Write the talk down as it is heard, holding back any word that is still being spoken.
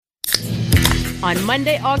On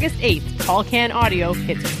Monday, August 8th, Tall Can Audio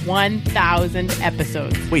hits 1,000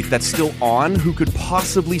 episodes. Wait, that's still on? Who could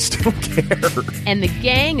possibly still care? And the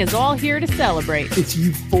gang is all here to celebrate. It's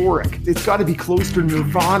euphoric. It's got to be close to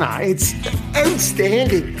Nirvana. It's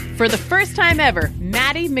outstanding. For the first time ever,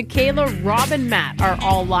 Maddie, Michaela, Rob, and Matt are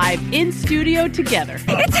all live in studio together.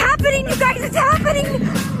 It's happening, you guys! It's happening!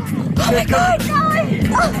 Oh my God!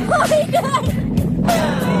 Oh my God!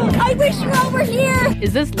 I wish you all were here!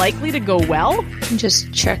 Is this likely to go well?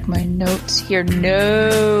 Just check my notes here.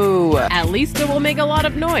 No. At least it will make a lot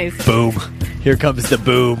of noise. Boom. Here comes the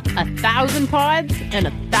boom. 1,000 pods and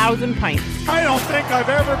 1,000 pints. I don't think I've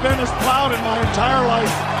ever been as proud in my entire life.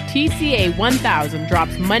 TCA 1000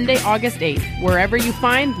 drops Monday, August 8th, wherever you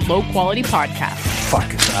find low-quality podcasts.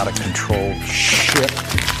 Fucking out of control shit.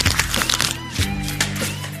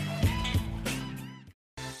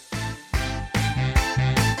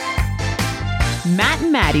 Matt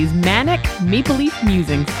and Maddie's Manic Maple Leaf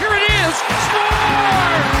Musings. Here it is!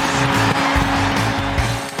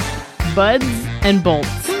 Scores! Buds and Bolts.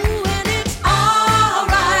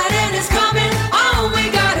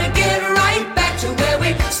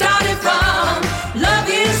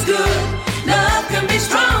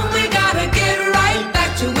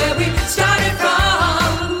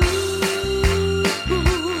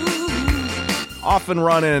 Off and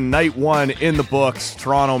running, night one in the books.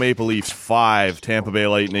 Toronto Maple Leafs 5, Tampa Bay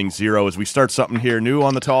Lightning 0. As we start something here new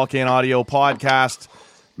on the Tall Can Audio podcast,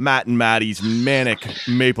 Matt and Maddie's Manic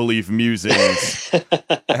Maple Leaf Musings.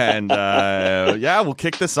 And we'll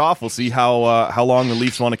kick this off. We'll see how long the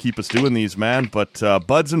Leafs want to keep us doing these, man. But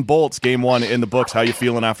Buds and Bolts, game one in the books. How you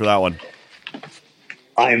feeling after that one?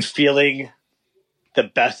 I'm feeling the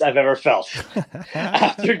best I've ever felt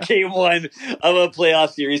after game one of a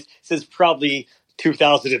playoff series since probably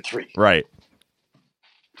 2003. Right.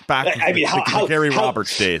 Back how Gary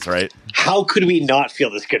Roberts days, right? How could we not feel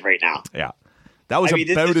this good right now? Yeah. That was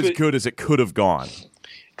about as good as it could have gone.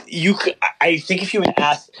 I think if you had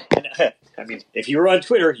asked, if you were on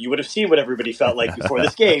Twitter, you would have seen what everybody felt like before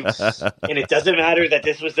this game. And it doesn't matter that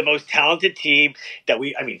this was the most talented team that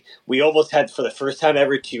we almost had for the first time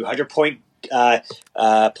ever 200-point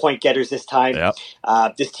point getters this time. Yep.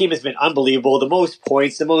 This team has been unbelievable. The most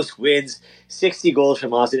points, the most wins, 60 goals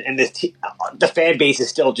from us, and the fan base is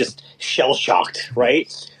still just shell shocked,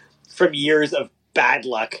 right? From years of bad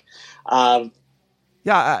luck. I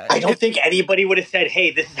don't think anybody would have said, "Hey,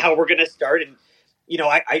 this is how we're going to start." And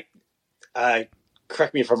I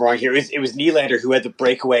correct me if I'm wrong here. It was Nylander who had the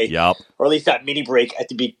breakaway, yep, or at least that mini break at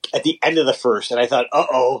the end of the first, and I thought,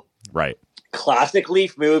 right. Classic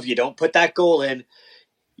Leaf move. You don't put that goal in.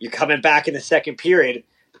 You're coming back in the second period.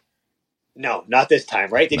 No, not this time,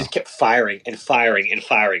 right? They just kept firing and firing and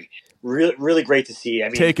firing. Really, really great to see.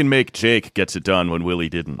 Take and make Jake gets it done when Willie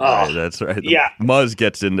didn't. Right? That's right. Muzz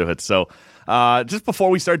gets into it. So just before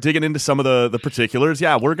we start digging into some of the particulars,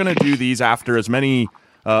 we're going to do these after as many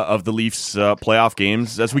of the Leafs playoff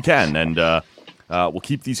games as we can. And we'll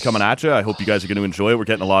keep these coming at you. I hope you guys are going to enjoy it. We're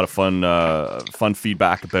getting a lot of fun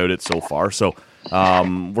feedback about it so far. So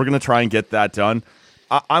we're going to try and get that done.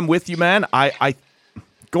 I'm with you, man. I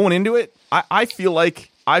going into it, I feel like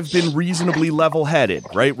I've been reasonably level-headed,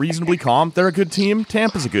 right? Reasonably calm. They're a good team.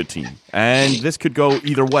 Tampa's a good team. And this could go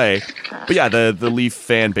either way. But yeah, the Leaf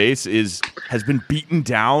fan base has been beaten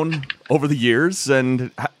down over the years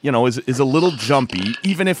and, is a little jumpy,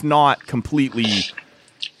 even if not completely,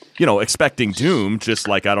 expecting doom, just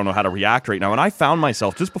like I don't know how to react right now. And I found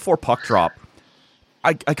myself, just before puck drop,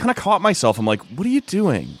 I kind of caught myself. I'm like, what are you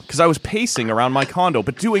doing? Because I was pacing around my condo,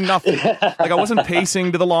 but doing nothing. Like, I wasn't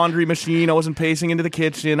pacing to the laundry machine. I wasn't pacing into the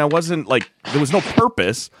kitchen. I wasn't, there was no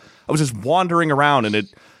purpose. I was just wandering around,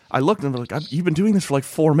 and I looked and I'm like, you've been doing this for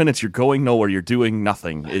 4 minutes. You're going nowhere. You're doing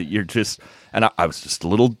nothing. You're just, and I was just a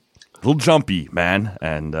little jumpy, man.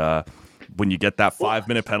 And when you get that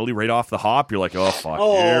 5-minute penalty right off the hop, you're like, oh, fuck,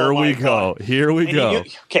 here we go. Here we go.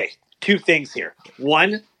 Okay, two things here.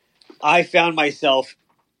 One, I found myself,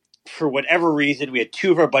 for whatever reason, we had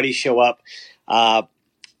two of our buddies show up,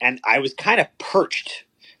 and I was kind of perched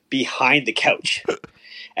behind the couch.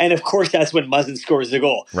 And, of course, that's when Muzzin scores the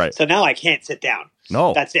goal. Right. So now I can't sit down.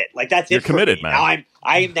 No. That's it. That's You're it for committed, me. man. Now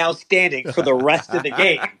I am now standing for the rest of the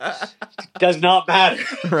game. Does not matter.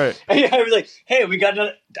 Right. And I was like, hey, we got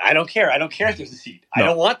another. I don't care. I don't care if there's a seat. No. I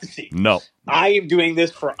don't want the seat. No. I am doing this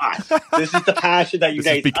for us. This is the passion that unites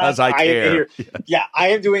us. This is because I care. Yeah, I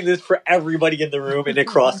am doing this for everybody in the room and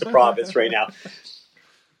across the province right now.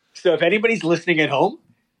 So if anybody's listening at home,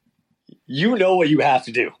 you know what you have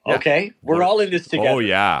to do, okay? Yeah. We're all in this together. Oh,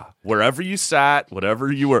 yeah. Wherever you sat, whatever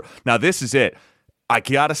you were. Now, this is it. I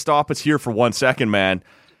got to stop us here for 1 second, man.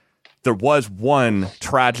 there was one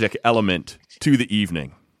tragic element to the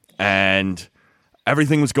evening, and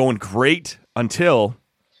everything was going great until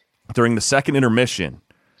during the second intermission,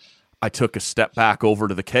 I took a step back over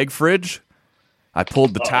to the keg fridge. I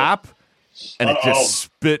pulled the tap, and it just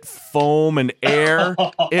spit foam and air.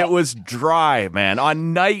 It was dry, man.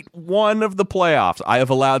 On night one of the playoffs, I have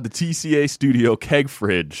allowed the TCA studio keg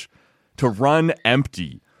fridge to run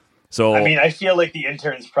empty. So I mean, I feel like the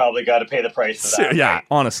interns probably got to pay the price for that. Yeah, right?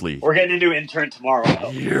 Honestly. We're getting into intern tomorrow.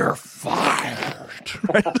 You're fired.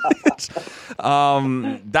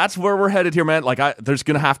 That's where we're headed here, man. Like, there's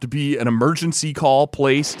going to have to be an emergency call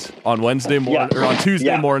placed on Wednesday morning or on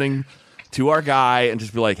Tuesday morning to our guy and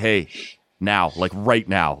just be like, hey, now, like right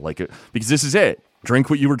now, like, because this is it. Drink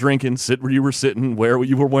what you were drinking, sit where you were sitting, wear what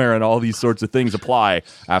you were wearing. All these sorts of things apply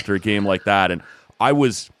after a game like that. And I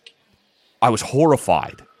was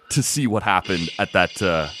horrified to see what happened at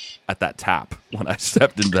that tap when I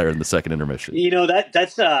stepped in there in the second intermission. You know,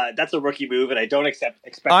 that's a rookie move, and I don't expect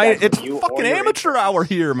that it's from you fucking amateur hour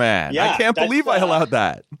here, man. I can't believe I allowed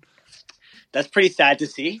that. That's pretty sad to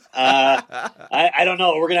see. I don't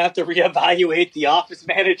know. We're gonna have to reevaluate the office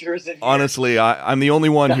managers. Honestly, I'm the only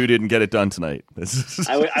one who didn't get it done tonight.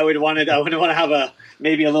 I would want to have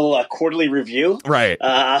maybe a little quarterly review, right?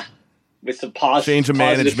 With some positive change of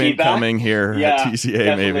management feedback. Coming here at TCA,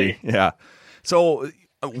 definitely. Maybe. Yeah. So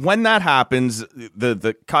when that happens,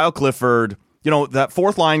 the Kyle Clifford, that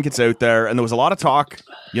fourth line gets out there, and there was a lot of talk.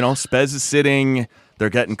 Spez is sitting.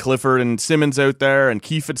 They're getting Clifford and Simmons out there, and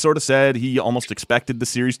Keefe had sort of said he almost expected the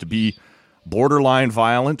series to be borderline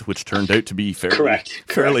violent, which turned out to be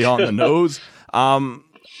fairly on the nose.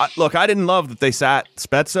 Look, I didn't love that they sat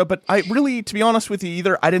Spezza, but I really, to be honest with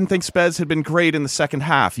you, I didn't think Spez had been great in the second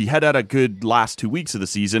half. He had a good last 2 weeks of the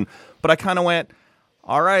season, but I kind of went,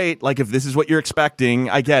 all right, like if this is what you're expecting,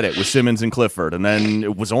 I get it with Simmons and Clifford. And then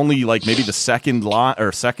it was only like maybe the second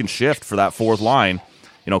shift for that fourth line.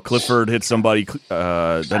 Clifford hits somebody,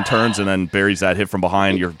 then turns and then buries that hit from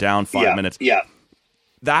behind. You're down 5 minutes. Yeah.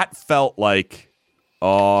 That felt like,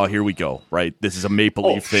 oh, here we go, right? This is a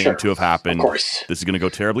Maple Leaf thing to have happened. Of course. This is going to go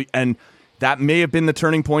terribly. And that may have been the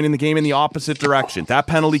turning point in the game in the opposite direction. That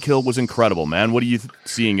penalty kill was incredible, man. What are you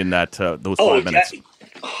seeing in that those 5 minutes?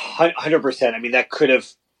 100%. I mean, that could have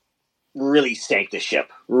really sank the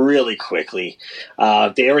ship really quickly.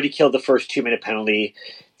 They already killed the first 2-minute penalty.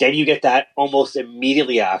 Then you get that almost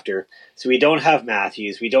immediately after. So we don't have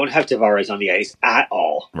Matthews. We don't have Tavares on the ice at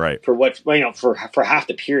all. Right. For what, for half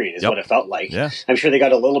the period is what it felt like. Yeah. I'm sure they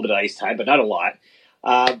got a little bit of ice time, but not a lot.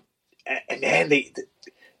 And man,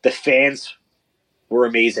 the fans were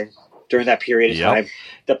amazing during that period of time.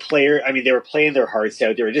 The player, I mean, they were playing their hearts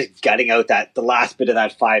out. They were just gutting out the last bit of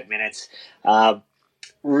that 5 minutes.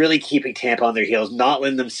 Really keeping Tampa on their heels, not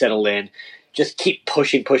letting them settle in. Just keep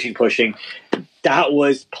pushing. That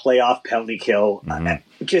was playoff penalty kill.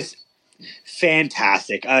 Just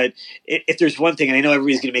fantastic. If there's one thing, and I know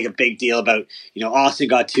everybody's going to make a big deal about, Austin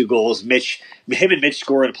got 2 goals. Him and Mitch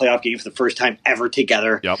scored in a playoff game for the first time ever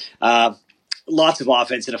together. Yep. Lots of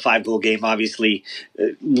offense in a 5-goal game, obviously.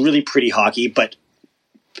 Really pretty hockey, but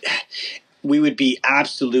we would be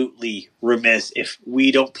absolutely remiss if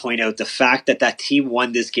we don't point out the fact that team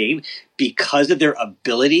won this game because of their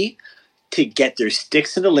ability to get their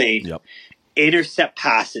sticks in the lane, intercept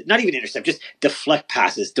passes, not even intercept, just deflect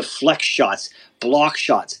passes, deflect shots, block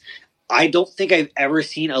shots. I don't think I've ever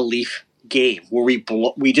seen a Leaf game where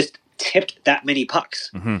we just tipped that many pucks.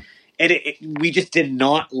 Mm-hmm. And we just did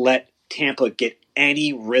not let Tampa get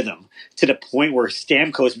any rhythm to the point where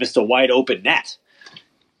Stamkos missed a wide open net.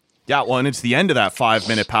 Yeah, well, and it's the end of that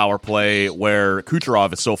 5-minute power play where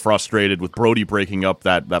Kucherov is so frustrated with Brody breaking up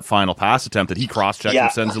that final pass attempt that he cross-checks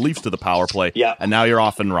and sends the Leafs to the power play. Yeah. And now you're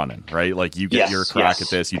off and running, right? Like, you get your crack at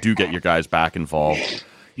this. You do get your guys back involved.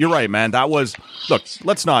 You're right, man. That was... Look,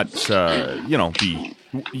 let's not, be...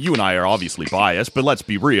 You and I are obviously biased, but let's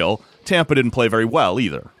be real. Tampa didn't play very well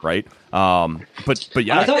either, right? But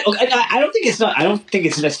yeah. I don't think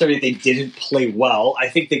it's necessarily they didn't play well. I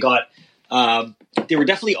think they got... they were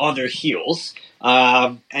definitely on their heels,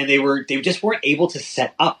 and they just weren't able to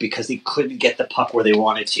set up because they couldn't get the puck where they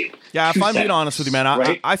wanted to. Yeah, if I'm being honest with you, man,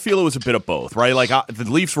 I feel it was a bit of both, right? Like, the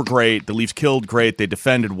Leafs were great. The Leafs killed great. They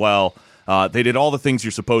defended well. They did all the things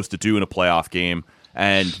you're supposed to do in a playoff game,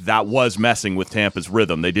 and that was messing with Tampa's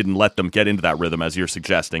rhythm. They didn't let them get into that rhythm, as you're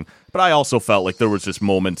suggesting. But I also felt like there was just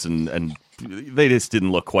moments, and they just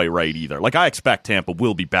didn't look quite right either. Like, I expect Tampa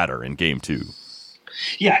will be better in Game 2.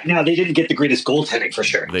 Yeah, now they didn't get the greatest goaltending for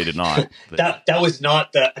sure. They did not. That was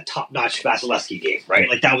not a top-notch Vasilevsky game, right?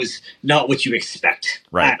 Like, that was not what you expect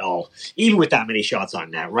at all, even with that many shots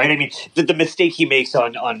on net, right? I mean, the mistake he makes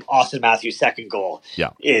on Austin Matthews' second goal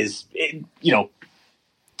is,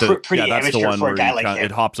 pretty amateur for a guy like him.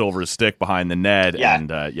 It hops over his stick behind the net, and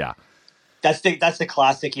That's the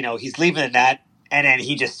classic, he's leaving the net, and then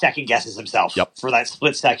he just second-guesses himself for that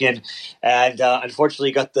split second, and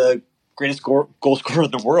unfortunately got the greatest goal scorer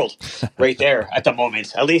in the world right there at the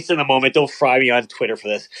moment. At least in the moment. Don't fry me on Twitter for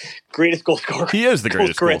this. Greatest goal scorer. He is the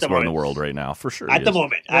greatest goal scorer in the world right now, for sure. At the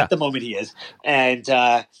moment he is. And, it's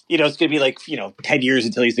going to be like, 10 years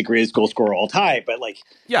until he's the greatest goal scorer of all time. But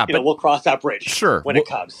we'll cross that bridge when it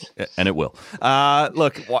comes. And it will.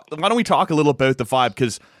 Look, why don't we talk a little about the vibe?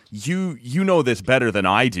 Because you know this better than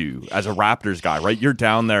I do as a Raptors guy, right? You're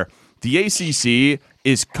down there. The ACC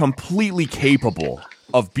is completely capable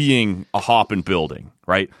of being a hopping building,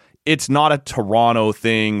 right? It's not a Toronto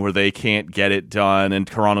thing where they can't get it done and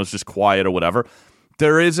Toronto's just quiet or whatever.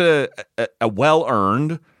 There is a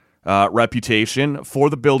well-earned reputation for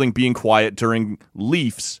the building being quiet during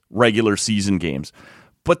Leafs regular season games.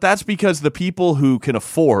 But that's because the people who can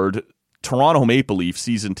afford Toronto Maple Leaf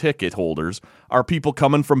season ticket holders are people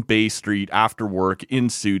coming from Bay Street after work in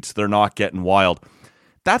suits. They're not getting wild.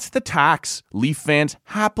 That's the tax Leaf fans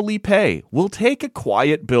happily pay. We'll take a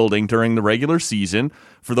quiet building during the regular season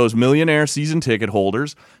for those millionaire season ticket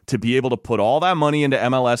holders to be able to put all that money into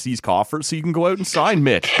MLSE's coffers so you can go out and sign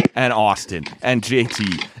Mitch and Austin and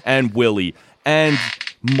JT and Willie and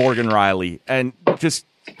Morgan Riley and just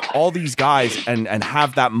all these guys and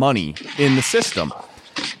have that money in the system.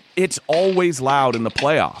 It's always loud in the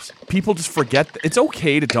playoffs. People just forget. It's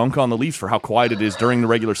okay to dunk on the Leafs for how quiet it is during the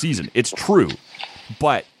regular season. It's true.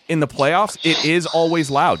 But in the playoffs, it is always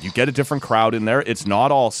loud. You get a different crowd in there. It's not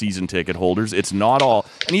all season ticket holders. It's not all,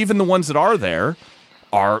 and even the ones that are there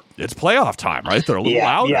it's playoff time, right? They're a little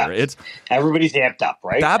louder. Yeah. Everybody's amped up,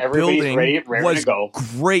 right? That Everybody's building ready was to go.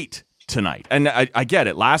 Great tonight. And I get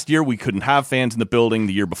it. Last year, we couldn't have fans in the building.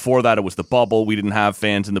 The year before that, it was the bubble. We didn't have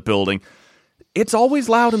fans in the building. It's always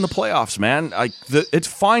loud in the playoffs, man. It's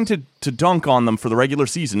fine to dunk on them for the regular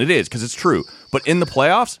season. It is, because it's true. But in the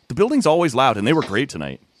playoffs, the building's always loud, and they were great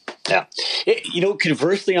tonight. Yeah.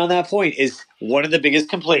 Conversely on that point is one of the biggest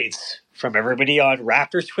complaints from everybody on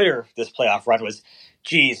Raptors Twitter this playoff run was,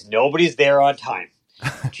 geez, nobody's there on time.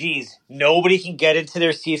 Geez, nobody can get into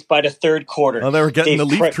their seats by the third quarter. Oh, they were getting the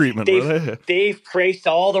Leaf treatment. They've priced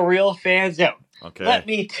all the real fans out. Okay. Let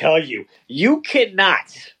me tell you, you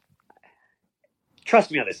cannot...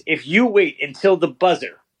 Trust me on this. If you wait until the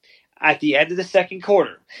buzzer at the end of the second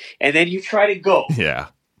quarter, and then you try to go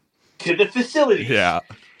to the facilities,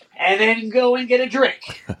 and then go and get a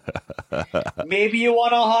drink, maybe you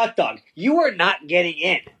want a hot dog, you are not getting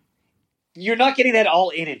in. You're not getting that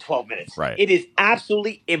all in 12 minutes. Right. It is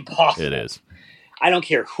absolutely impossible. It is. I don't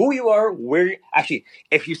care who you are,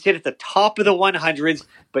 if you sit at the top of the 100s,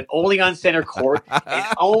 but only on center court and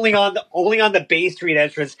only on the Bay Street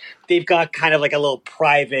entrance, they've got kind of like a little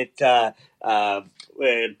private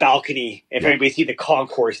balcony. If anybody see the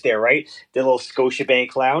concourse there, right? The little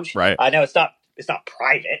Scotiabank lounge. Right. Now it's not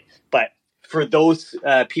private, but for those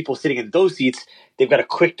people sitting in those seats, they've got a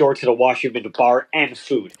quick door to the washroom and the bar and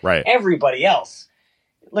food. Right. Everybody else,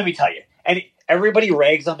 let me tell you, and everybody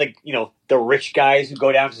rags on the rich guys who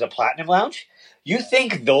go down to the Platinum Lounge. You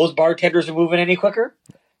think those bartenders are moving any quicker?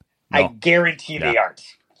 No. I guarantee they aren't.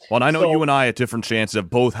 Well, I know you and I at different chances have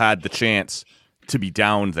both had the chance to be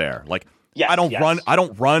down there. Like, I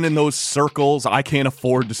don't run in those circles. I can't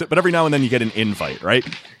afford to sit, but every now and then you get an invite, right?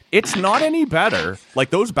 It's not any better. Like,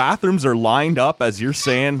 those bathrooms are lined up, as you're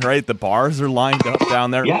saying, right? The bars are lined up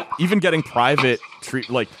down there. Yeah. Even getting private treat,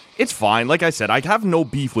 it's fine. Like I said, I have no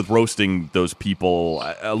beef with roasting those people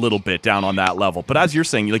a little bit down on that level. But as you're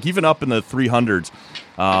saying, even up in the 300s,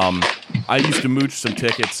 I used to mooch some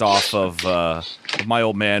tickets off of my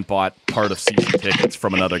old man bought part of season tickets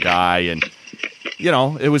from another guy, and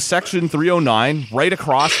it was section 309. Right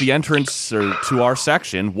across the entrance to our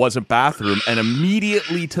section was a bathroom, and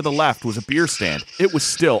immediately to the left was a beer stand. It was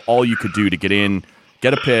still all you could do to get in,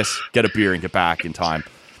 get a piss, get a beer, and get back in time.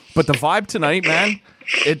 But the vibe tonight, man,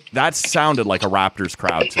 that sounded like a Raptors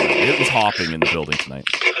crowd tonight. It was hopping in the building tonight.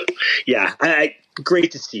 Yeah,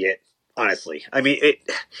 great to see it, honestly. I mean,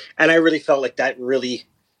 and I really felt like that really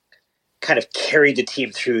kind of carried the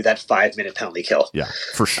team through that 5-minute penalty kill. Yeah,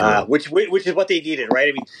 for sure. Which is what they needed, right?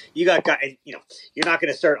 I mean, you got guys, you're not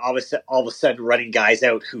going to start all of a sudden running guys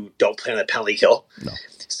out who don't play on the penalty kill. No.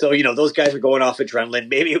 So, those guys were going off adrenaline.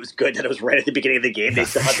 Maybe it was good that it was right at the beginning of the game. They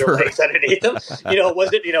still had their legs underneath them. It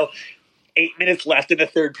wasn't, 8 minutes left in the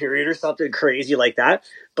third period or something crazy like that.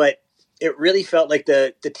 But it really felt like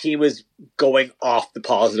the team was going off the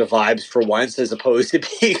positive vibes for once, as opposed to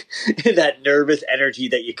being that nervous energy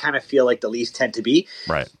that you kind of feel like the Leafs tend to be.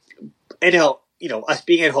 Right. And now, us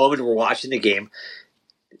being at home and we're watching the game,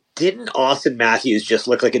 didn't Austin Matthews just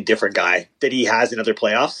look like a different guy that he has in other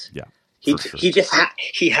playoffs? Yeah.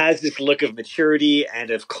 He has this look of maturity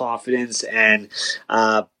and of confidence, and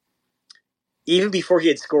even before he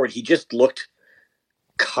had scored, he just looked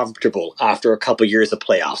comfortable after a couple years of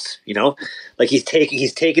playoffs. Like he's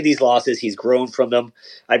taken these losses, he's grown from them.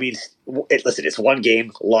 I mean, listen, it's one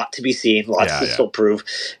game, a lot to be seen, lots to still prove,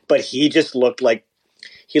 but he just looked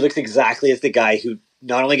exactly as the guy who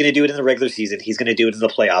not only going to do it in the regular season, he's going to do it in the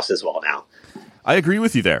playoffs as well now. I agree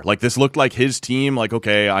with you there. Like, this looked like his team. Like,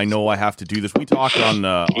 okay, I know I have to do this. We talked on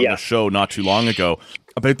the show not too long ago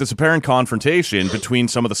about this apparent confrontation between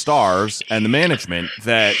some of the stars and the management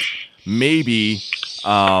that maybe,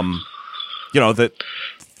 that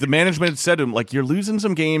the management said to him, like, you're losing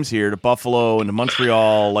some games here to Buffalo and to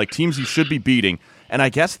Montreal, like teams you should be beating. And I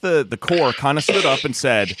guess the core kind of stood up and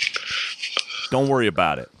said, don't worry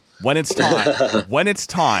about it. When it's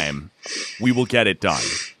time, we will get it done,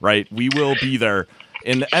 right? We will be there.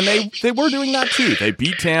 And they were doing that too. They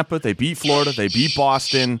beat Tampa, they beat Florida, they beat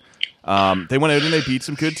Boston. They went out and they beat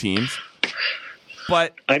some good teams.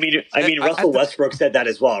 But I mean, Russell Westbrook said that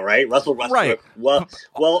as well, right? Russell Westbrook, right.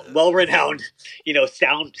 well renowned,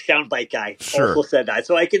 soundbite guy, also said that.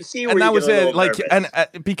 So I can see where. And that was it. Like, nervous.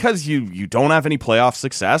 And because you don't have any playoff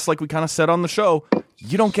success, like we kind of said on the show,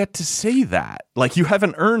 you don't get to say that. Like, you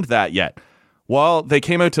haven't earned that yet. Well, they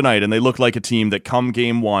came out tonight and they looked like a team that come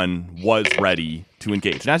game one was ready to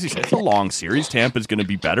engage. And as you said, it's a long series. Tampa's going to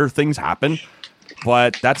be better. Things happen.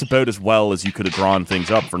 But that's about as well as you could have drawn things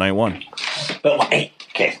up for night one. But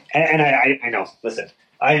okay, and I know. Listen,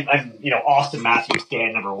 I'm Austin Matthews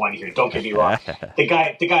stand number one here. Don't get me wrong. The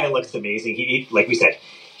guy looks amazing. He like we said,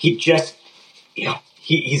 he just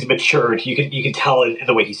he's matured. You can tell in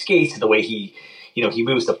the way he skates and the way he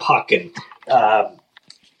moves the puck and.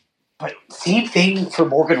 But same thing for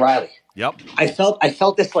Morgan Rielly. Yep. I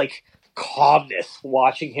felt this like calmness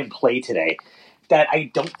watching him play today that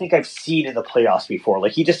I don't think I've seen in the playoffs before.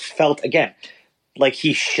 Like, he just felt, again, like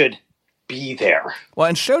he should be there. Well,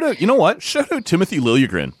 and shout out Timothy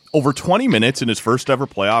Liljegren. Over 20 minutes in his first ever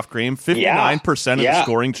playoff game, 59% of the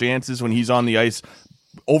scoring chances when he's on the ice,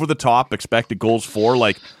 over the top, expected goals for.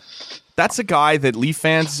 Like, that's a guy that Leaf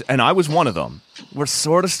fans, and I was one of them, were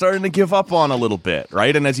sort of starting to give up on a little bit,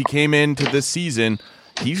 right? And as he came into this season,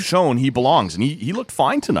 he's shown he belongs, and he looked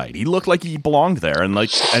fine tonight. He looked like he belonged there,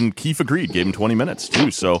 and Keefe agreed, gave him 20 minutes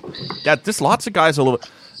too. So, yeah, there's lots of guys a little.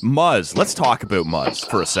 Muzz, let's talk about Muzz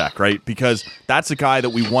for a sec, right? Because that's a guy that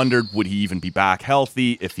we wondered, would he even be back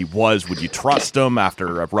healthy? If he was, would you trust him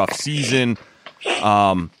after a rough season?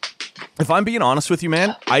 If I'm being honest with you,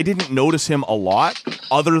 man, I didn't notice him a lot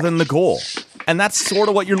other than the goal. And that's sort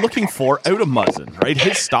of what you're looking for out of Muzzin, right?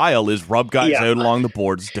 His style is rub guys out along the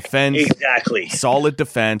boards, defense, exactly, solid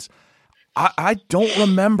defense. I don't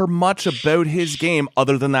remember much about his game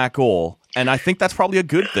other than that goal, and I think that's probably a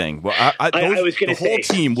good thing. The whole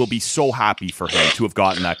team will be so happy for him to have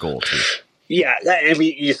gotten that goal too. Yeah,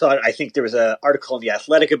 you saw it. I think there was an article in The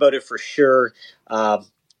Athletic about it for sure.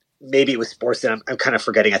 Maybe it was Sportsnet. I'm kind of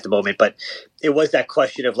forgetting at the moment, but it was that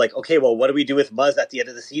question of like, okay, well, what do we do with Muzz at the end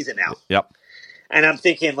of the season now? Yep. And I'm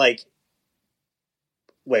thinking, like,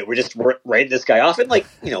 wait, we're just writing this guy off? And, like,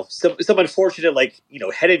 some unfortunate,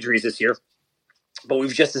 head injuries this year. But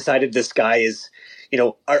we've just decided this guy is,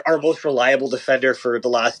 our most reliable defender for the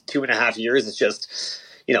last 2.5 years. It's just,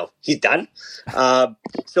 he's done. So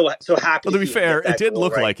happy. Well, to be fair, it did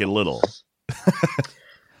look like it a little.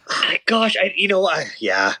 Gosh,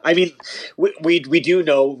 yeah. I mean, we do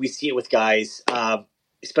know, we see it with guys,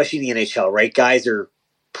 especially in the NHL, right? Guys are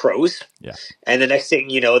pros, and the next thing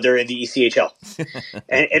you know, they're in the ECHL,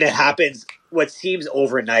 and it happens what seems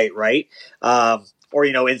overnight, right? Or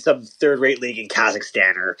in some third-rate league in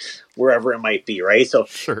Kazakhstan or wherever it might be, right? So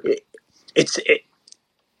sure.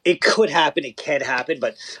 It could happen, it can happen,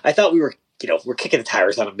 but I thought we're kicking the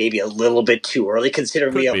tires on him maybe a little bit too early,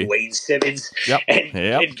 considering we have Wayne Simmons and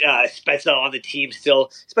Spezza on the team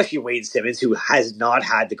still, especially Wayne Simmons, who has not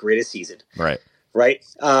had the greatest season. Right.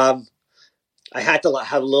 I had to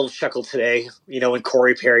have a little chuckle today, when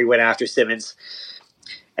Corey Perry went after Simmons.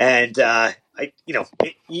 And,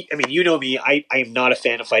 you know me, I am not a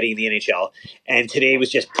fan of fighting in the NHL. And today was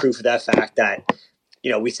just proof of that fact that,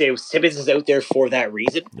 we say Simmons is out there for that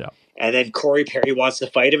reason. Yeah. And then Corey Perry wants to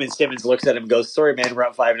fight him, and Simmons looks at him and goes, sorry, man, we're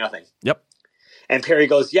up 5-0. Yep. And Perry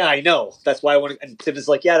goes, yeah, I know. That's why I want to. And Simmons is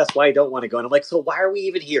like, yeah, that's why I don't want to go. And I'm like, so why are we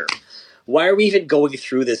even here? Why are we even going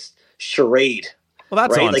through this charade? Well,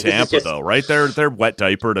 that's right? on Tampa, though, right? They're wet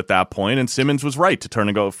diapered at that point, and Simmons was right to turn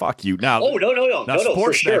and go, fuck you. Now, no. Now,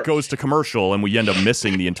 Sportsnet goes to commercial, and we end up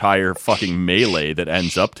missing the entire fucking melee that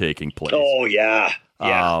ends up taking place. Oh, yeah.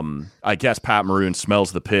 I guess Pat Maroon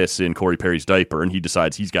smells the piss in Corey Perry's diaper, and he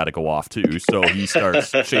decides he's got to go off, too. So he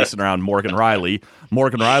starts chasing around Morgan Riley.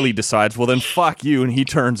 Morgan Riley decides, well, then fuck you, and he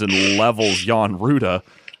turns and levels Jan Ruda.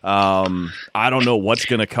 I don't know what's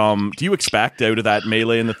going to come. Do you expect out of that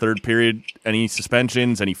melee in the third period any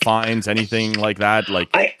suspensions, any fines, anything like that? Like,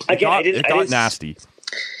 it got nasty.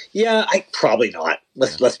 Yeah, probably not.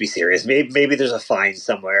 Let's be serious. Maybe there's a fine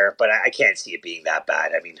somewhere, but I can't see it being that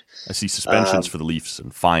bad. I mean, I see suspensions for the Leafs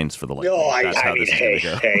and fines for the Lightning. No,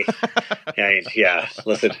 yeah.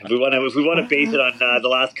 Listen, if we want to base it on the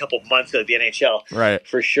last couple of months of the NHL, right?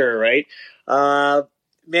 For sure, right?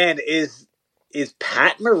 Man, is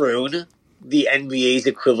Pat Maroon the NBA's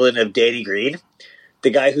equivalent of Danny Green, the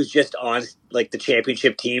guy who's just on like the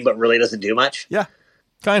championship team but really doesn't do much? Yeah,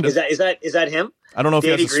 kind of. Is that him? I don't know if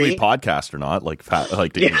Danny he has a sweet podcast or not, like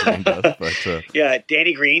Danny Green does. But, yeah,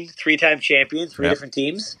 Danny Green, 3-time champion, three different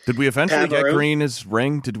teams. Did we eventually get Green his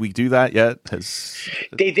ring? Did we do that yet?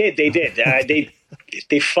 They did.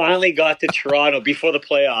 They finally got to Toronto before the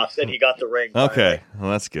playoffs, and he got the ring. Okay,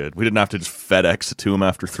 well, that's good. We didn't have to just FedEx it to him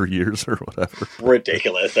after 3 years or whatever.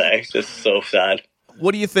 Ridiculous, eh? Just so sad.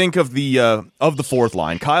 What do you think of the fourth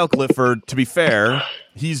line? Kyle Clifford, to be fair,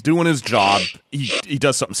 he's doing his job. He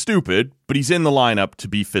does something stupid, but he's in the lineup to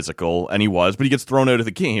be physical, and he was. But he gets thrown out of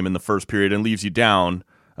the game in the first period and leaves you down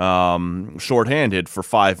shorthanded for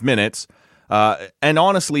 5 minutes. And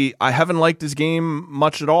honestly, I haven't liked his game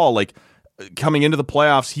much at all. Like, coming into the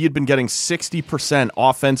playoffs, he had been getting 60%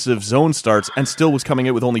 offensive zone starts and still was coming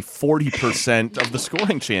out with only 40% of the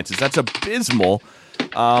scoring chances. That's abysmal.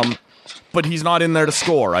 But he's not in there to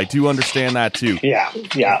score. I do understand that too. Yeah.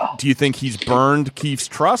 Do you think he's burned Keefe's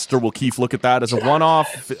trust, or will Keefe look at that as a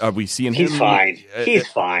one-off? Are we seeing him? He's fine. He's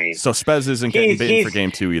fine. So Spez isn't getting bitten for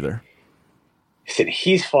game 2 either. Listen,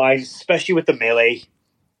 he's fine, especially with the melee.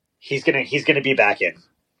 He's gonna be back in.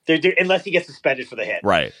 Unless he gets suspended for the hit.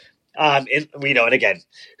 Right. And again,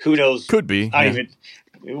 who knows? Could be.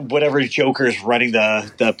 Whatever Joker's running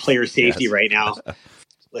the player safety right now.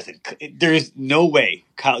 Listen, there is no way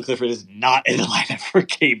Kyle Clifford is not in the lineup for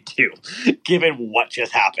game 2, given what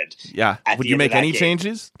just happened. Yeah. Would you make any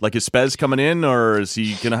changes? Like, is Spez coming in, or is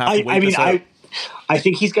he going to have to wait this out? I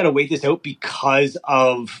think he's got to wait this out because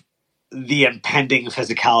of the impending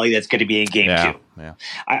physicality that's going to be in game 2. Yeah.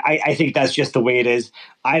 I think that's just the way it is.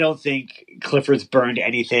 I don't think Clifford's burned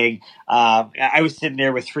anything. I was sitting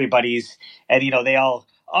there with 3 buddies, and, they all...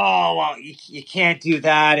 oh, well, you can't do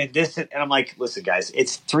that, and this, and I'm like, listen, guys,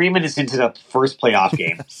 it's 3 minutes into the first playoff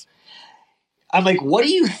game. I'm like, what do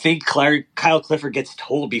you think Kyle Clifford gets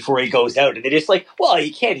told before he goes out? And they're just like, well,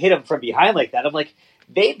 you can't hit him from behind like that. I'm like,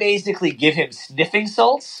 they basically give him sniffing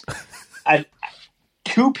salts,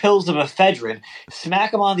 2 pills of ephedrine,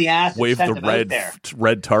 smack him on the ass, wave and send the him out there.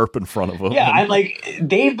 red tarp in front of him. Yeah, I'm like,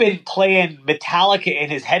 they've been playing Metallica in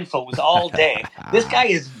his headphones all day. This guy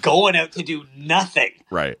is going out to do nothing,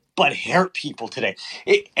 right, but hurt people today,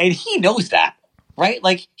 and he knows that, right?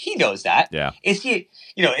 Like, he knows that. Yeah. Is he?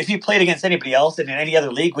 If he played against anybody else and in any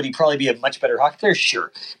other league, would he probably be a much better hockey player?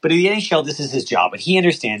 Sure. But in the NHL, this is his job, and he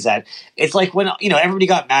understands that. It's like when, everybody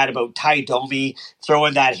got mad about Ty Domi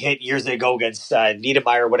throwing that hit years ago against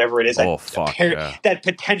Niedermeyer or whatever it is that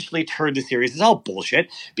potentially turned the series. It's all bullshit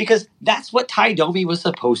because that's what Ty Domi was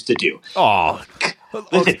supposed to do. Oh,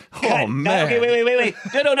 listen. Oh, man. Okay, wait.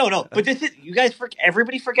 No. But this is, you guys,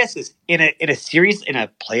 everybody forgets this. In a series, in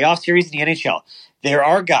a playoff series in the NHL, there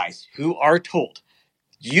are guys who are told,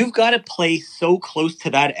 you've got to play so close to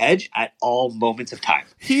that edge at all moments of time.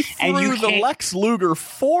 He threw the Lex Luger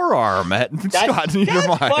forearm at Scott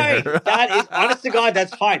Niedermeyer. That's fine. That is, honest to God,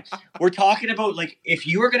 that's fine. We're talking about, like, if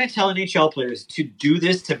you are going to tell NHL players to do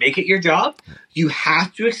this to make it your job, you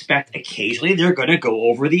have to expect occasionally they're going to go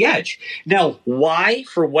over the edge. Now, why,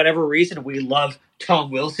 for whatever reason, we love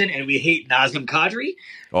Tom Wilson and we hate Nazem Kadri?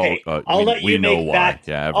 I'll let you make that.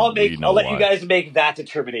 Yeah, I'll let you guys make that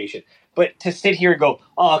determination. But to sit here and go,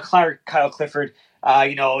 oh, Kyle Clifford,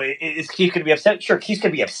 is Keefe going to be upset? Sure, Keefe's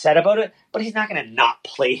going to be upset about it, but he's not going to not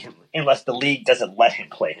play him unless the league doesn't let him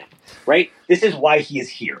play him, right? This is why he is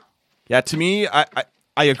here. Yeah, to me, I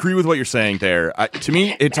agree with what you're saying there. To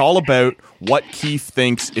me, it's all about what Keefe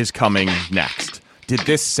thinks is coming next. did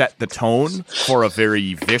this set the tone for a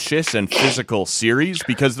very vicious and physical series?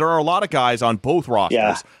 Because there are a lot of guys on both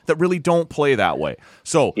rosters that really don't play that way.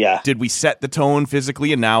 So did we set the tone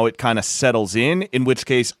physically and now it kind of settles in which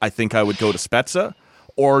case I think I would go to Spezza?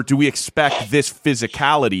 Or do we expect this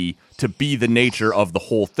physicality to be the nature of the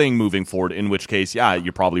whole thing moving forward, in which case,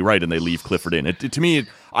 you're probably right, and they leave Clifford in? To me,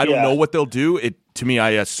 I don't know what they'll do. To me,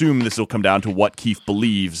 I assume this will come down to what Keefe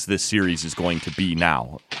believes this series is going to be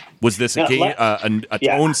now. Was this a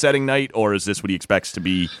tone-setting night, or is this what he expects to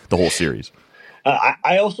be the whole series?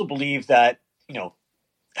 I also believe that,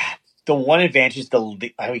 the one advantage,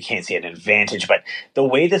 we can't say an advantage, but the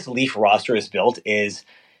way this Leaf roster is built is,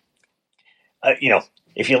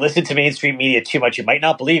 if you listen to mainstream media too much, you might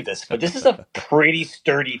not believe this, but this is a pretty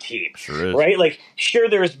sturdy team. Sure is. Right? Like, sure,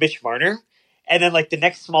 there's Mitch Marner, and then, like, the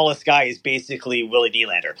next smallest guy is basically Willie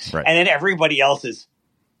Nylander. Right. And then everybody else is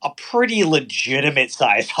a pretty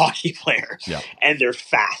legitimate-sized hockey player. Yeah. And they're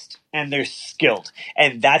fast, and they're skilled.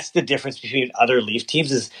 And that's the difference between other Leaf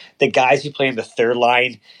teams is the guys who play in the third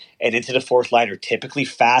line and into the fourth line are typically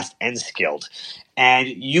fast and skilled. And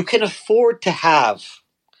you can afford to have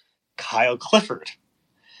Kyle Clifford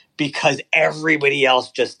because everybody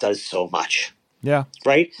else just does so much. Yeah.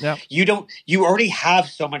 Right? Yeah. You already have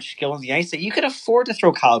so much skill on the ice that you can afford to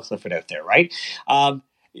throw Kyle Clifford out there, right?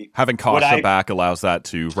 Having Kasha back allows that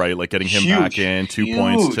too, right? Like getting him back in, 2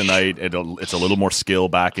 points tonight. It's a little more skill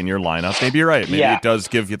back in your lineup. Maybe you're right. Maybe it does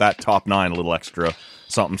give you that top 9 a little extra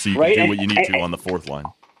something so you can do what you need to on the fourth line.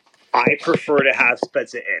 I prefer to have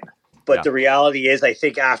Spezza in. But the reality is, I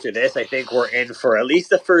think after this, we're in for at least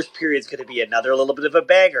the first period is going to be another little bit of a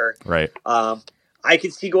banger. Right. I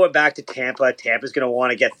can see going back to Tampa. Tampa's going to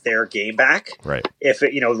want to get their game back. Right. If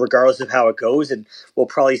it, regardless of how it goes, and we'll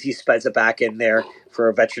probably see Spezza back in there for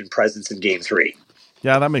a veteran presence in Game 3.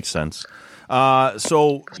 Yeah, that makes sense.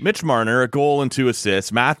 So Mitch Marner, a goal and 2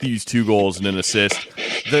 assists. Matthews, 2 goals and an assist.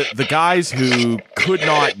 The guys who could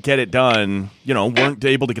not get it done, weren't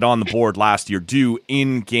able to get on the board last year, do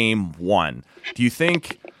in Game 1. Do you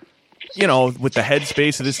think, with the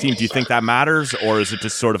headspace of this team, do you think that matters, or is it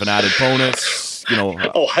just sort of an added bonus?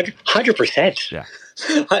 100%. Yeah.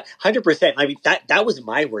 100%. I mean, that was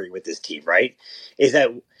my worry with this team, right? Is that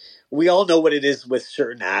we all know what it is with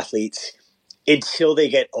certain athletes until they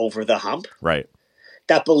get over the hump. Right.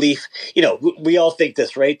 That belief, we all think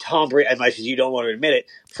this, right? Tom Brady, as much as you don't want to admit it,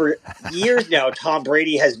 for years now, Tom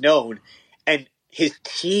Brady has known, and his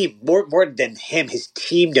team, more than him, his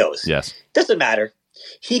team knows. Yes. Doesn't matter.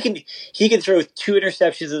 He can throw 2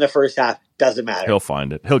 interceptions in the first half. Doesn't matter. He'll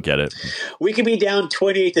find it. He'll get it. We can be down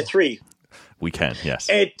 28-3. We can, yes.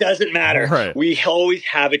 It doesn't matter. Right. We always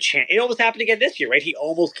have a chance. It almost happened again this year, right? He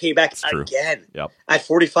almost came back again. Yep. At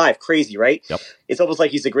 45. Crazy, right? Yep. It's almost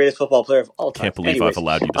like he's the greatest football player of all time. Can't believe I've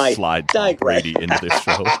allowed you to slide Tom Brady into this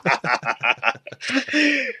show.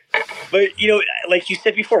 But, like you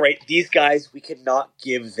said before, right? These guys, we cannot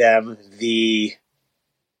give them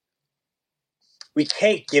we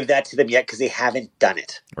can't give that to them yet because they haven't done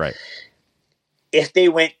it. Right. If they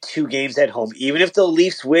went 2 games at home, even if the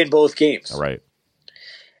Leafs win both games, right,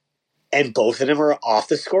 and both of them are off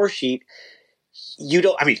the score sheet, you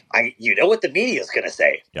know what the media is going to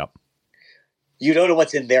say. Yep. You don't know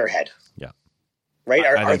what's in their head. Yeah.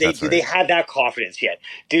 Right? Do they have that confidence yet?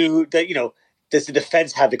 Does the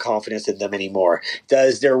defense have the confidence in them anymore?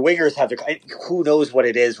 Does their wingers have who knows what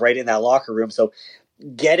it is right in that locker room? So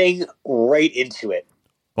getting right into it.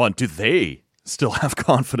 Well, and do they still have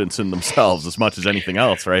confidence in themselves as much as anything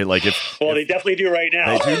else, right? Like they definitely do right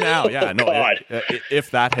now. They do now, yeah. No,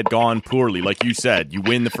 if that had gone poorly, like you said, you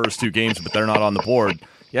win the first 2 games, but they're not on the board.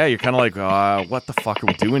 Yeah, you're kind of like, what the fuck are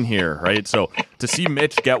we doing here, right? So to see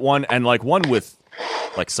Mitch get one, and like one with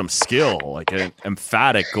like some skill, like an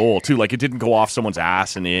emphatic goal too. Like it didn't go off someone's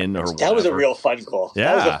ass and in or whatever. That was a real fun goal.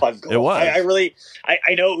 Yeah, that was a fun goal. It was.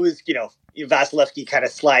 I know it was, Vasilevsky kind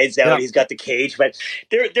of slides out. Yeah. He's got the cage, but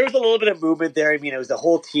there was a little bit of movement there. I mean, it was a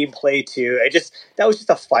whole team play too. That was just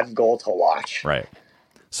a fun goal to watch. Right.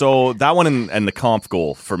 So that one and the Kampf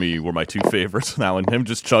goal for me were my 2 favorites. That one, him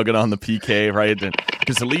just chugging on the PK, right?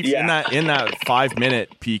 Because the Leafs in that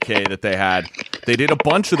 5-minute PK that they had, they did a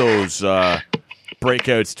bunch of those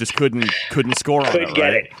breakouts, just couldn't score on it.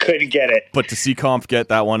 Couldn't get it. But to see Kampf get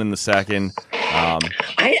that one in the second.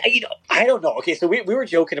 I don't know. Okay, so we were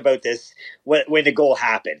joking about this when the goal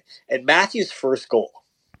happened, and Matthews' first goal.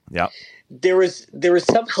 Yeah, there was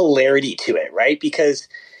some hilarity to it, right? Because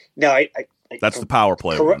that's the power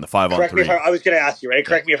play one, the 5-on-3. I was going to ask you, right?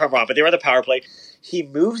 Correct me if I'm wrong, but they were the power play. He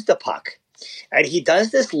moves the puck, and he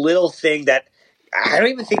does this little thing that I don't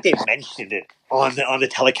even think they mentioned it on the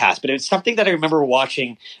telecast, but it's something that I remember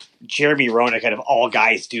watching Jeremy Roenick, kind of all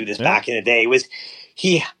guys do this back in the day, was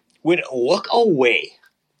he would look away.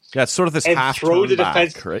 Yeah, it's sort of this and half throw the back,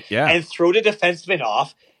 defense, right? Yeah, and throw the defenseman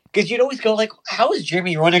off. Because you'd always go like, how is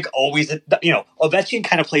Jeremy Roenick always at Ovechkin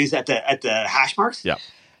kind of plays at the hash marks. Yeah.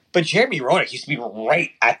 But Jeremy Roenick used to be right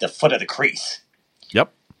at the foot of the crease.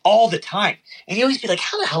 Yep. All the time. And you always be like,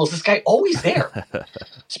 how the hell is this guy always there?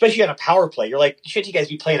 Especially on a power play. You're like, shouldn't you guys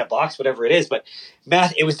be playing a box, whatever it is? But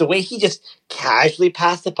Matt, it was the way he just casually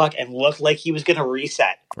passed the puck and looked like he was going to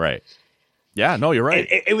reset. Right. Yeah, no, you're right.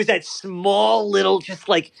 It was that small little, just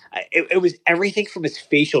like, it was everything from his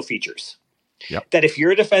facial features. Yep. That if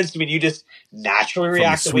you're a defenseman, you just naturally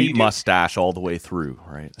react the the way you sweet do. mustache all the way through,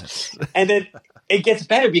 right? And then it gets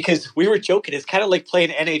better because we were joking. It's kind of like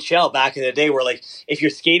playing NHL back in the day where, like, if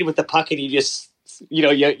you're skating with the puck and you just, you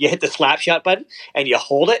hit the slap shot button and you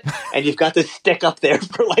hold it and you've got the stick up there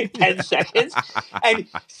for like 10 seconds. And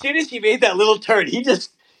as soon as he made that little turn, he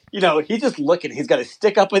just... he's just looking. He's got a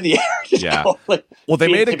stick up in the air. Yeah. Well, they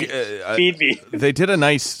made feed me. They did a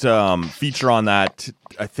nice feature on that.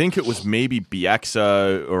 I think it was maybe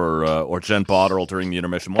Bieksa or Jen Botterill during the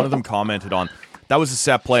intermission. One of them commented on that was a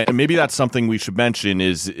set play, and maybe that's something we should mention.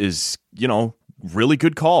 Is really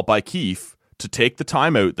good call by Keefe to take the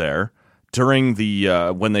timeout there during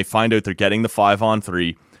the when they find out they're getting the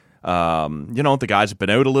 5-on-3. The guys have been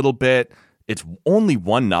out a little bit. It's only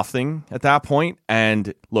 1-0 at that point,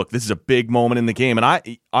 and look, this is a big moment in the game.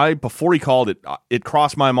 And I before he called it, it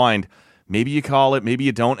crossed my mind. Maybe you call it, maybe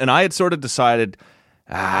you don't. And I had sort of decided,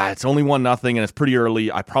 it's only 1-0, and it's pretty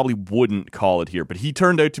early. I probably wouldn't call it here. But he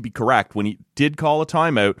turned out to be correct when he did call a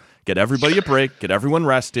timeout, get everybody a break, get everyone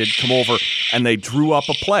rested, come over, and they drew up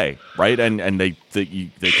a play, right? And they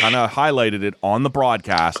kind of highlighted it on the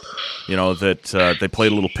broadcast. That they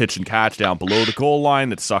played a little pitch and catch down below the goal line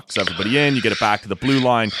that sucks everybody in. You get it back to the blue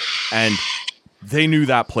line, and they knew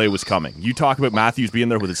that play was coming. You talk about Matthews being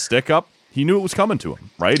there with his stick up. He knew it was coming to him,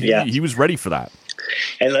 right? Yeah. He was ready for that.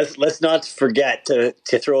 And let's not forget to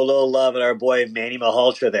throw a little love at our boy Manny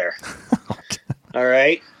Malhotra there. All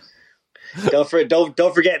right? Don't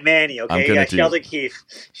forget Manny, okay? You got Sheldon Keefe.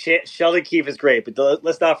 Sheldon Keefe is great, but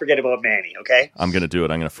let's not forget about Manny, okay? I'm going to do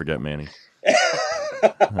it. I'm going to forget Manny.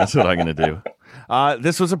 That's what I'm going to do.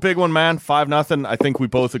 This was a big one, man. 5-0. I think we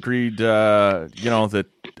both agreed, that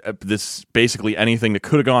this basically anything that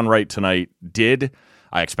could have gone right tonight did.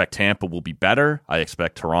 I expect Tampa will be better. I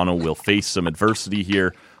expect Toronto will face some adversity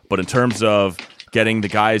here. But in terms of getting the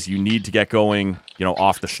guys you need to get going,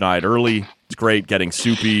 off the schneid early, it's great. Getting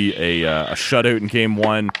Soupy a shutout in game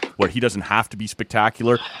one where he doesn't have to be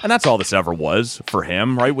spectacular. And that's all this ever was for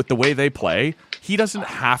him, right? With the way they play, he doesn't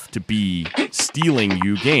have to be stealing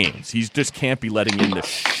you games. He just can't be letting in the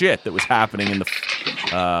shit that was happening in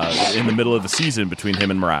the middle of the season between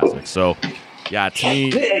him and Mrazek. So, yeah, to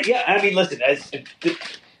me... Yeah, I mean, listen,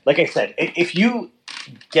 like I said, if you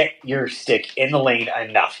get your stick in the lane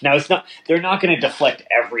enough. Now, they're not going to deflect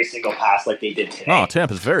every single pass like they did today. Oh,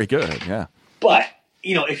 Tampa's very good, yeah. But,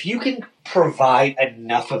 if you can provide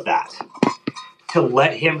enough of that to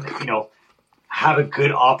let him, have a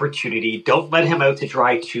good opportunity, don't let him out to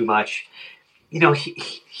dry too much.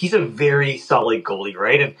 He's a very solid goalie,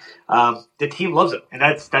 right? And the team loves him, and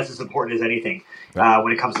that's as important as anything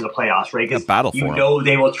when it comes to the playoffs, right? Because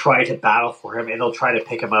they will try to battle for him, and they'll try to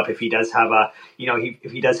pick him up if he does have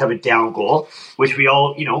if he does have a down goal, which we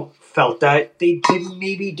all felt that they didn't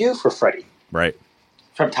maybe do for Freddie, right?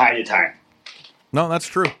 From time to time. No, that's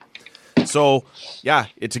true. So yeah,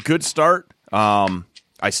 it's a good start.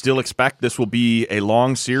 I still expect this will be a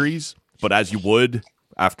long series, but as you would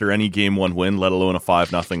after any game one win, let alone a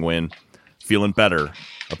 5-0 win, feeling better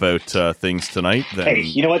about things tonight. Hey,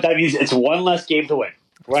 you know what that means? It's one less game to win.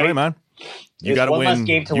 Right, that's right, man. You got to win.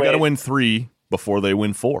 You got to win 3 before they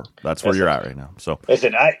win 4. That's where you're at right now. So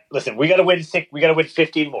listen. We got to win 6. We got to win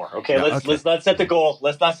 15 more. Okay, yeah, let's not set the goal.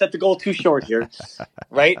 Let's not set the goal too short here,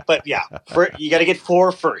 right? But yeah, you got to get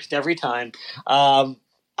 4 first every time. I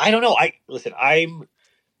don't know. I'm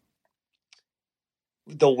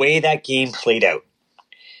the way that game played out.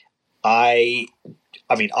 I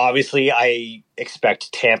mean, obviously, I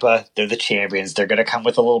expect Tampa. They're the champions. They're going to come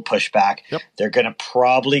with a little pushback. Yep. They're going to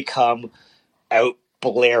probably come out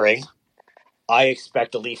blaring. I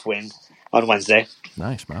expect a Leaf win on Wednesday.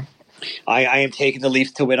 Nice, man. I am taking the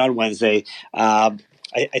Leafs to win on Wednesday.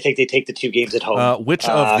 I think they take the 2 games at home. Which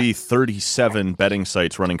of the 37 betting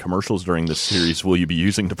sites running commercials during this series will you be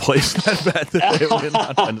using to place that bet that they win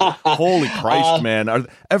on Wednesday? Holy Christ, man.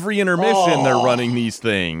 Every intermission they're running these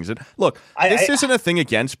things. And look, this isn't a thing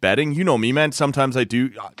against betting. You know me, man. Sometimes I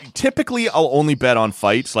do. Typically, I'll only bet on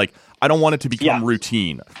fights. Like, I don't want it to become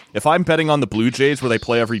routine. If I'm betting on the Blue Jays where they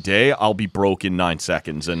play every day, I'll be broke in 9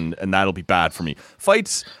 seconds, and that'll be bad for me.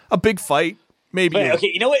 Fights, a big fight, maybe. Wait, okay,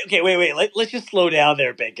 you know what? Okay, wait. Let's just slow down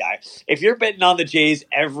there, big guy. If you're betting on the Jays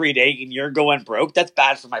every day and you're going broke, that's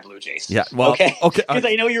bad for my Blue Jays. Yeah, well, okay. Because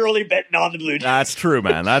I know you're only betting on the Blue Jays. That's true,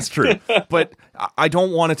 man. That's true. But I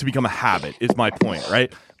don't want it to become a habit, is my point,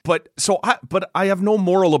 right? But I have no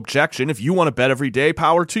moral objection. If you want to bet every day,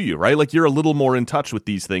 power to you, right? Like, you're a little more in touch with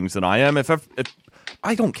these things than I am. If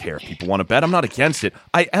I don't care if people want to bet. I'm not against it.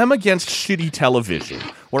 I am against shitty television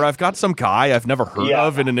where I've got some guy I've never heard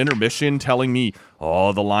of in an intermission telling me,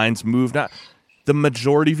 oh, the line's moved. Now, the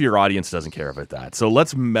majority of your audience doesn't care about that. So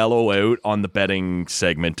let's mellow out on the betting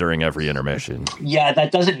segment during every intermission. Yeah,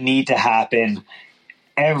 that doesn't need to happen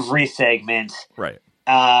every segment. Right.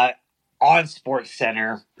 On Sports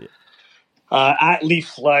Center, at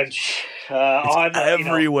Leafs Lunch, on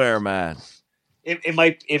everywhere, man. It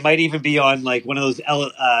might even be on like one of those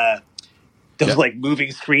like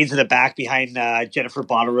moving screens in the back behind Jennifer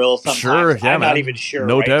Botterill. Sometimes. Sure, yeah, I'm not even sure.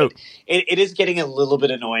 No doubt. It is getting a little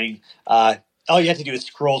bit annoying. All you have to do is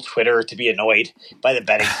scroll Twitter to be annoyed by the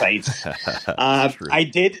betting sites. I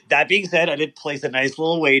did. That being said, I did place a nice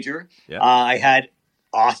little wager. Yeah. I had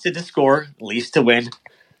Austin to score, Leafs to win.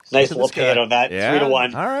 Nice little payout on that. Yeah.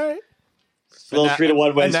 3-1. All right. A little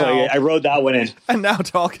 3-1 win, so I wrote that one in. And now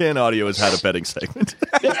Talk-In Audio has had a betting segment.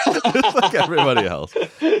 Just like everybody else.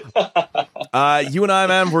 You and I,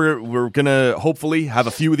 man, we're going to hopefully have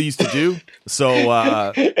a few of these to do. So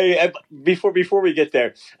hey, before we get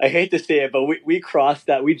there, I hate to say it, but we crossed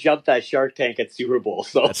that. We jumped that Shark Tank at Super Bowl.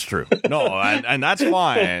 So that's true. No, and that's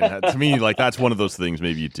fine. To me, like, that's one of those things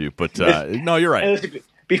maybe you do. But no, you're right.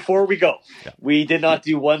 Before we go, we did not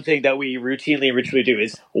do one thing that we routinely and ritually do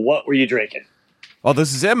is, what were you drinking? Oh,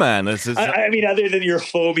 this is it, man. This is. I mean, other than your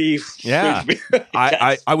foamy. Yeah,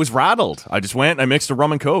 I was rattled. I just went and I mixed a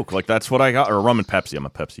rum and Coke. Like, that's what I got, or rum and Pepsi. I'm a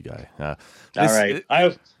Pepsi guy. All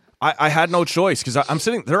right. I had no choice because I'm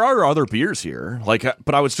sitting. There are other beers here, like,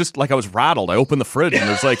 but I was just like, I was rattled. I opened the fridge and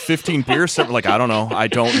there's like 15 beers. Like, I don't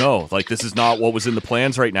know. Like, this is not what was in the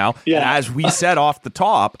plans right now. Yeah. And as we said off the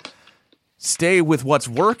top, stay with what's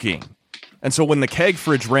working. And so when the keg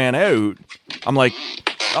fridge ran out, I'm like,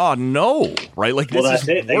 oh no, right? Like, this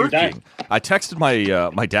is working. I texted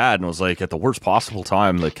my dad and was like, at the worst possible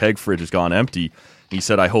time, the keg fridge has gone empty. He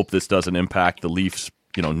said, I hope this doesn't impact the Leafs,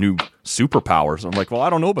 new superpowers. I'm like, well, I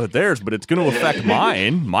don't know about theirs, but it's going to affect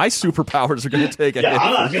mine. My superpowers are going to take a hit.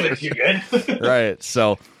 I'm not feeling too good. Right.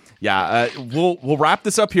 So, yeah, we'll wrap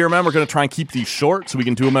this up here, man. We're going to try and keep these short so we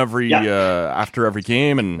can do them after every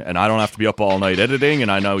game, and I don't have to be up all night editing,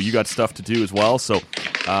 and I know you got stuff to do as well. So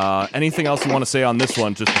anything else you want to say on this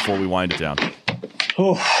one just before we wind it down?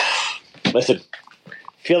 Listen,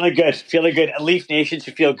 feeling good. Leaf Nation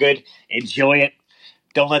should feel good. Enjoy it.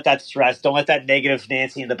 Don't let that stress, don't let that negative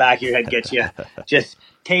Nancy in the back of your head get you. Just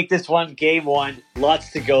take this one, game one.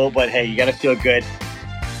 Lots to go, but hey, you got to feel good.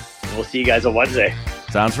 And we'll see you guys on Wednesday.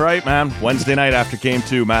 Sounds right, man. Wednesday night after Game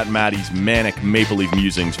 2, Matt and Maddie's Manic Maple Leaf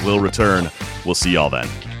Musings will return. We'll see y'all then.